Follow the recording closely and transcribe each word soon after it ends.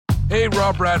Hey,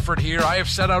 Rob Bradford here. I have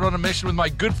set out on a mission with my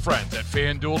good friends at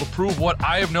FanDuel to prove what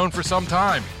I have known for some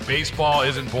time. Baseball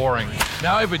isn't boring.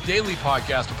 Now I have a daily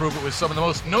podcast to prove it with some of the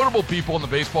most notable people in the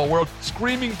baseball world,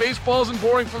 screaming baseball isn't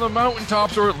boring from the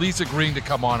mountaintops, or at least agreeing to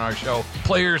come on our show.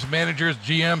 Players, managers,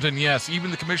 GMs, and yes, even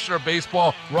the commissioner of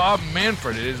baseball, Rob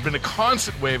Manfred. It has been a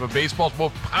constant wave of baseball's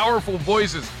most powerful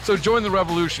voices. So join the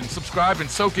revolution. Subscribe and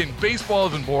soak in Baseball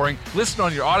Isn't Boring. Listen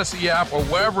on your Odyssey app or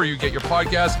wherever you get your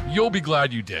podcasts. You'll be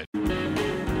glad you did.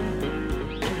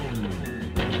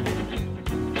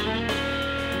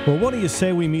 Well, what do you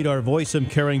say we meet our Voice of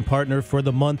Caring partner for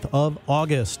the month of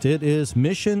August? It is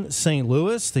Mission St.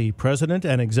 Louis. The president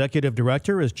and executive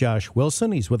director is Josh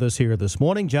Wilson. He's with us here this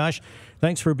morning. Josh,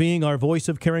 thanks for being our Voice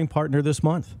of Caring partner this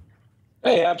month.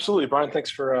 Hey, absolutely, Brian.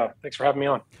 Thanks for having me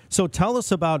on. So tell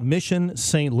us about Mission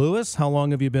St. Louis. How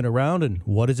long have you been around, and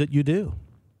what is it you do?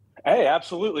 Hey,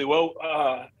 absolutely.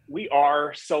 Well, we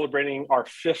are celebrating our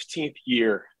 15th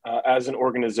year as an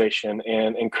organization,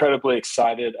 and incredibly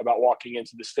excited about walking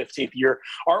into this 15th year.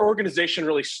 Our organization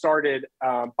really started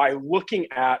by looking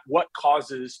at what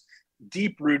causes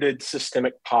deep-rooted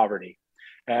systemic poverty.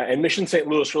 And Mission St.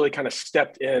 Louis really kind of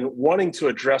stepped in, wanting to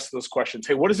address those questions.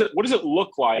 Hey, what does it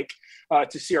look like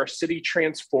to see our city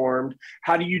transformed?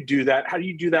 How do you do that? How do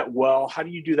you do that well? How do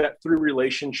you do that through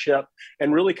relationship?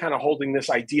 And really kind of holding this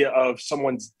idea of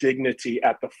someone's dignity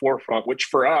at the forefront, which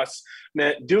for us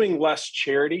meant doing less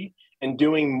charity and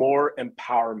doing more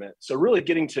empowerment. So really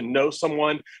getting to know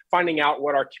someone, finding out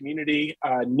what our community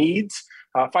needs,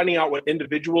 finding out what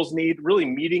individuals need, really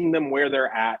meeting them where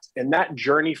they're at. And that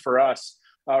journey for us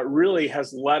really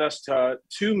has led us to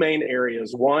two main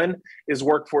areas. One is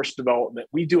workforce development.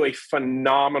 We do a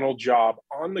phenomenal job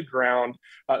on the ground,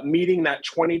 meeting that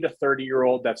 20 to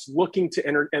 30-year-old that's looking to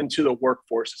enter into the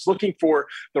workforce. It's looking for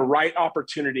the right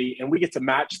opportunity, and we get to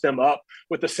match them up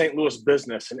with the St. Louis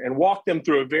business and walk them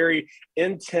through a very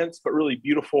intense but really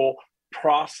beautiful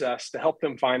process to help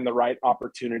them find the right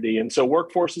opportunity. And so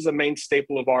workforce is a main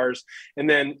staple of ours. And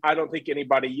then I don't think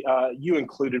anybody, you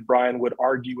included, Brian, would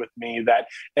argue with me that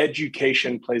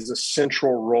education plays a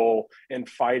central role in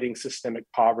fighting systemic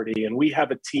poverty. And we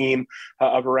have a team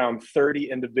of around 30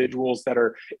 individuals that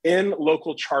are in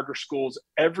local charter schools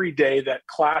every day that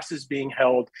class is being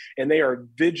held, and they are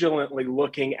vigilantly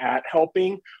looking at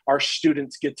helping our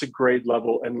students get to grade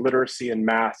level in literacy and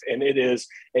math. And it is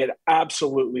an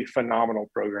absolutely phenomenal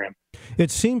program. It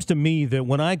seems to me that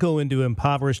when I go into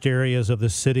impoverished areas of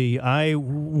the city,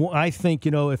 I think,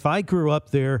 if I grew up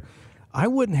there, I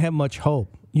wouldn't have much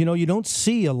hope. You don't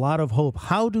see a lot of hope.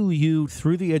 How do you,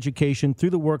 through the education, through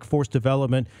the workforce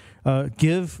development,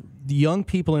 give the young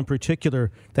people in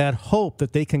particular that hope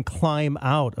that they can climb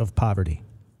out of poverty?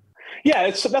 Yeah,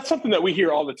 that's something that we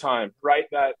hear all the time, right?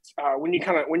 That when you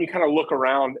kind of look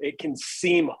around, it can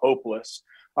seem hopeless.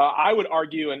 I would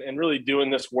argue, and really doing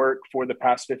this work for the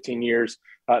past 15 years,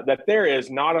 that there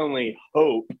is not only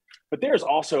hope, but there's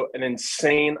also an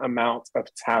insane amount of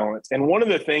talent. And one of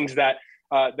the things that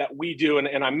we do,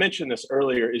 and I mentioned this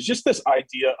earlier, is just this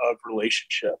idea of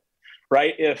relationship,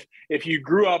 right? If you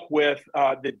grew up with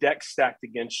the deck stacked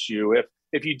against you,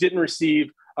 if you didn't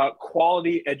receive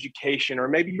quality education, or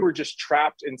maybe you were just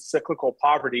trapped in cyclical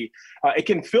poverty, it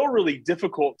can feel really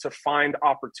difficult to find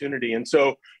opportunity. And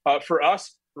so for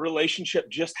us, relationship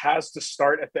just has to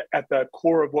start at the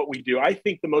core of what we do. I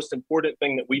think the most important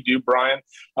thing that we do, Brian,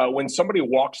 when somebody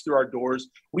walks through our doors,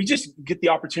 we just get the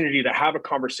opportunity to have a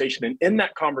conversation, and in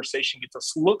that conversation get to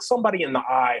look somebody in the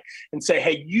eye and say,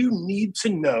 hey, you need to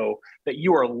know that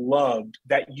you are loved,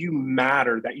 that you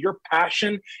matter, that your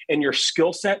passion and your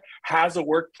skill set has a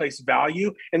workplace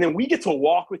value. And then we get to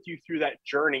walk with you through that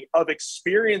journey of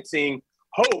experiencing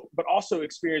hope, but also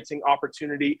experiencing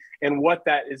opportunity and what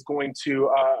that is going to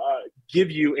give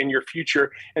you in your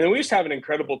future. And then we just have an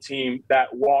incredible team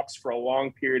that walks for a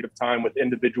long period of time with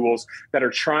individuals that are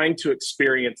trying to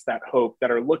experience that hope, that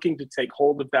are looking to take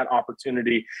hold of that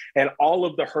opportunity, and all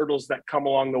of the hurdles that come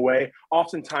along the way.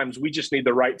 Oftentimes, we just need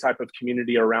the right type of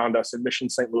community around us, and Mission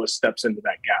St. Louis steps into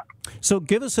that gap. So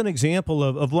give us an example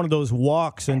of one of those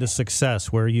walks into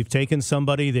success where you've taken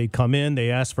somebody, they come in,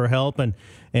 they ask for help, and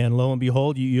lo and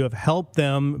behold, you have helped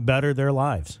them better their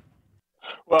lives.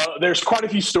 Well, there's quite a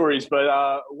few stories,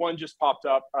 but one just popped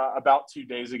up about 2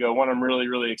 days ago, one I'm really,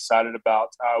 really excited about.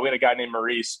 We had a guy named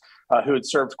Maurice who had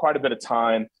served quite a bit of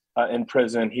time in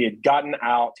prison. He had gotten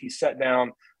out. He sat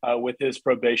down with his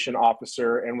probation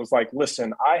officer and was like,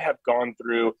 listen, I have gone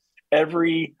through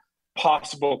every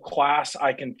possible class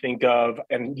I can think of,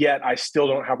 and yet I still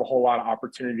don't have a whole lot of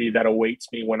opportunity that awaits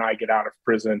me when I get out of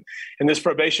prison. And this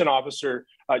probation officer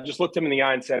just looked him in the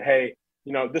eye and said, hey,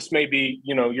 this may be,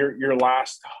 your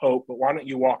last hope, but why don't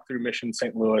you walk through Mission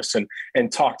St. Louis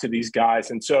and talk to these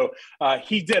guys? And so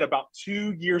he did. About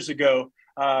 2 years ago.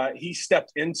 He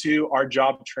stepped into our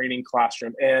job training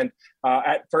classroom, and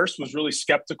at first was really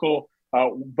skeptical,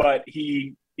 but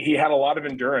he had a lot of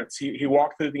endurance. He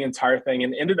walked through the entire thing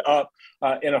and ended up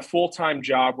in a full-time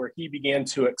job where he began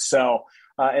to excel.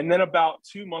 And then about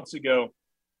 2 months ago,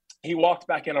 he walked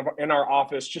back in our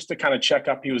office just to kind of check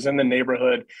up. He was in the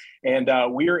neighborhood, and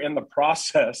we are in the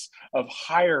process of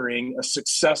hiring a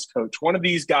success coach. One of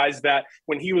these guys that,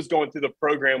 when he was going through the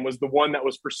program, was the one that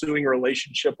was pursuing a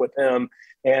relationship with him.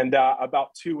 And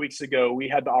about 2 weeks ago, we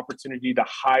had the opportunity to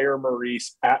hire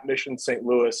Maurice at Mission St.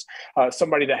 Louis,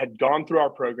 somebody that had gone through our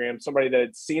program, somebody that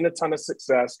had seen a ton of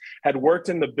success, had worked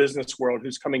in the business world,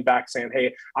 who's coming back saying,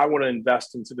 hey, I want to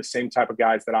invest into the same type of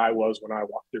guys that I was when I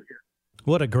walked through here.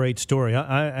 What a great story.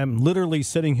 I'm literally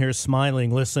sitting here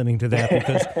smiling listening to that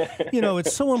because,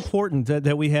 it's so important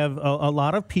that we have a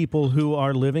lot of people who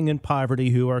are living in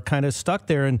poverty, who are kind of stuck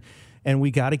there, and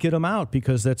we got to get them out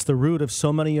because that's the root of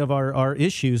so many of our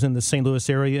issues in the St. Louis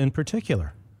area in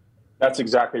particular. That's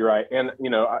exactly right. And,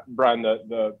 Brian,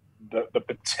 the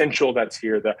potential that's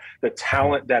here, the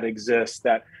talent that exists,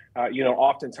 that,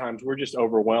 oftentimes we're just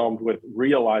overwhelmed with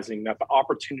realizing that the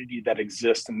opportunity that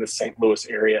exists in the St. Louis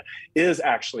area is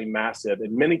actually massive.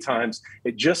 And many times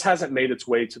it just hasn't made its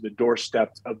way to the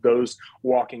doorstep of those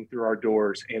walking through our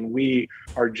doors. And we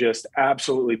are just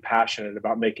absolutely passionate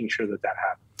about making sure that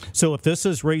happens. So if this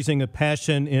is raising a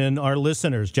passion in our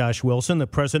listeners, Josh Wilson, the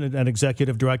president and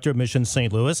executive director of Mission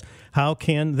St. Louis, how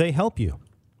can they help you?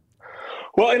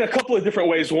 Well, in a couple of different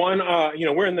ways. One,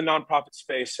 we're in the nonprofit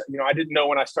space. I didn't know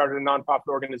when I started a nonprofit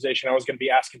organization I was going to be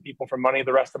asking people for money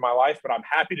the rest of my life, but I'm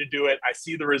happy to do it. I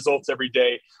see the results every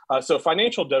day. So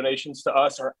financial donations to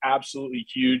us are absolutely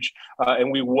huge,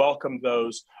 and we welcome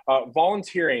those.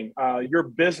 Volunteering, your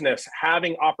business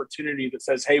having opportunity that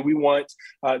says, hey, we want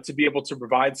to be able to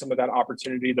provide some of that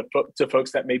opportunity to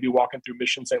folks that may be walking through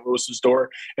Mission St. Louis's door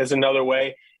is another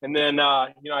way. And then,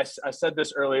 I said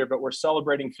this earlier, but we're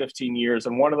celebrating 15 years.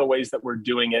 And one of the ways that we're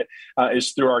doing it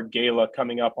is through our gala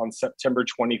coming up on September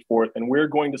 24th. And we're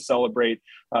going to celebrate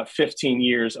 15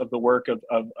 years of the work of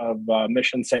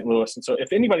Mission St. Louis. And so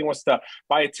if anybody wants to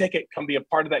buy a ticket, come be a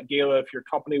part of that gala. If your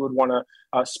company would want to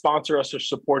sponsor us or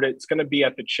support it, it's going to be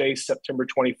at the Chase September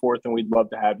 24th, and we'd love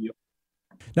to have you.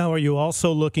 Now, are you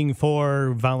also looking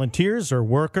for volunteers or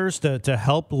workers to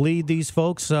help lead these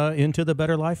folks into the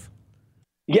better life?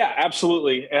 Yeah,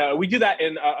 absolutely. We do that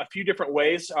in a few different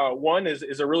ways. One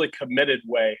is a really committed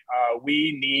way.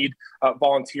 We need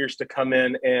volunteers to come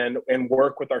in and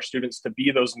work with our students to be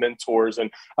those mentors.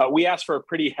 And we ask for a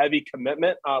pretty heavy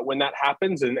commitment when that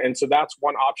happens. And so that's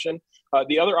one option.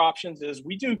 The other options is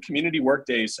we do community work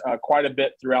days quite a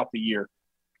bit throughout the year.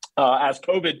 As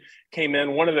COVID came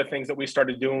in, one of the things that we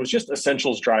started doing was just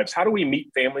essentials drives. How do we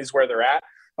meet families where they're at?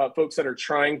 Folks that are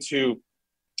trying to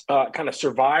kind of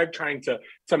survive, trying to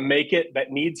make it, that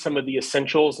need some of the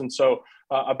essentials. And so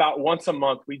about once a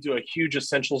month, we do a huge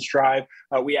essentials drive.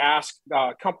 We ask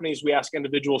companies, we ask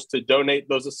individuals to donate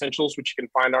those essentials, which you can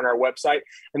find on our website.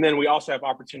 And then we also have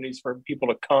opportunities for people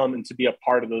to come and to be a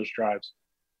part of those drives.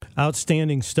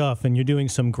 Outstanding stuff. And you're doing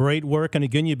some great work. And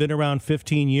again, you've been around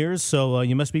 15 years, so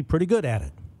you must be pretty good at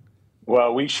it.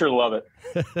 Well, we sure love it.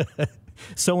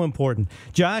 So important.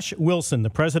 Josh Wilson, the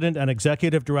president and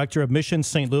executive director of Mission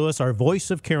St. Louis, our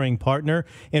voice of caring partner.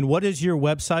 And what is your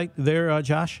website there,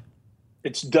 Josh?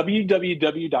 It's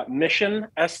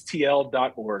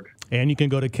www.missionstl.org. And you can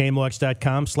go to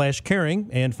KMOX.com/caring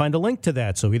and find a link to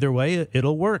that. So either way,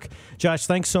 it'll work. Josh,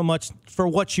 thanks so much for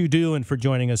what you do and for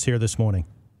joining us here this morning.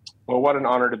 Well, what an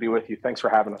honor to be with you. Thanks for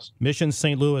having us. Mission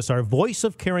St. Louis, our voice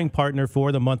of caring partner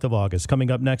for the month of August.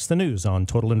 Coming up next, the news on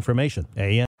Total Information.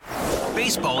 AM.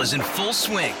 Baseball is in full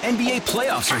swing. NBA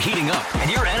playoffs are heating up,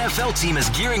 and your NFL team is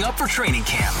gearing up for training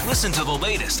camp. Listen to the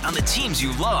latest on the teams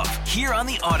you love here on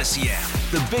the Odyssey app.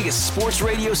 The biggest sports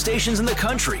radio stations in the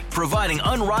country, providing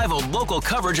unrivaled local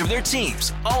coverage of their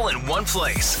teams, all in one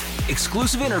place.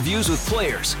 Exclusive interviews with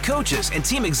players, coaches, and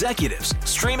team executives,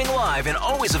 streaming live and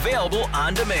always available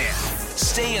on demand.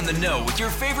 Stay in the know with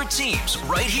your favorite teams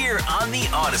right here on the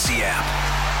Odyssey app.